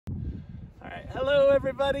Hello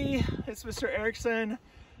everybody, it's Mr. Erickson.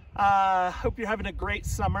 Hope you're having a great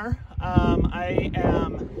summer. I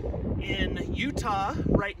am in Utah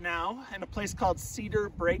right now in a place called Cedar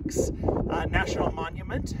Breaks National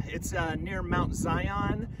Monument. It's near Mount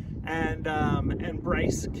Zion and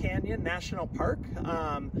Bryce Canyon National Park.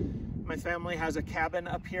 My family has a cabin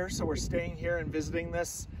up here, so we're staying here and visiting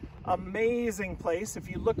this amazing place. If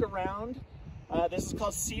you look around, this is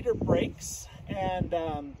called Cedar Breaks, and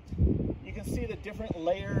you can see the different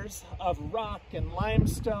layers of rock and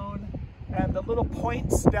limestone, and the little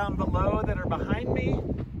points down below that are behind me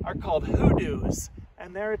are called hoodoos,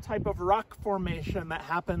 and they're a type of rock formation that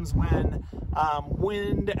happens when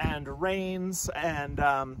wind and rains and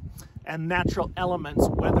natural elements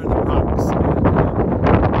weather the rocks.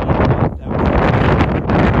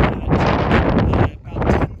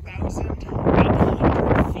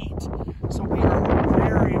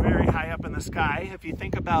 Sky. If you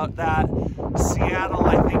think about that, Seattle,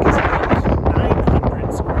 I think, is about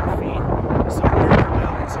 900 square feet. So we're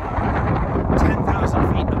about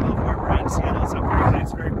 10,000 feet above where we're at. Seattle's up very high.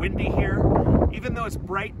 It's very windy here. Even though it's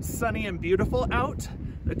bright, sunny, and beautiful out,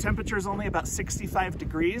 the temperature is only about 65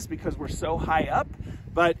 degrees because we're so high up.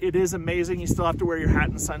 But it is amazing. You still have to wear your hat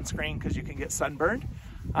and sunscreen because you can get sunburned.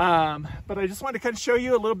 But I just wanted to kind of show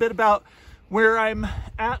you a little bit about where I'm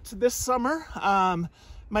at this summer.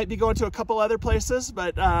 Might be going to a couple other places,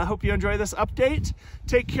 but I hope you enjoy this update.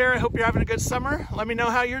 Take care. I hope you're having a good summer. Let me know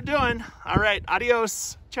how you're doing. All right.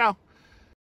 Adios. Ciao.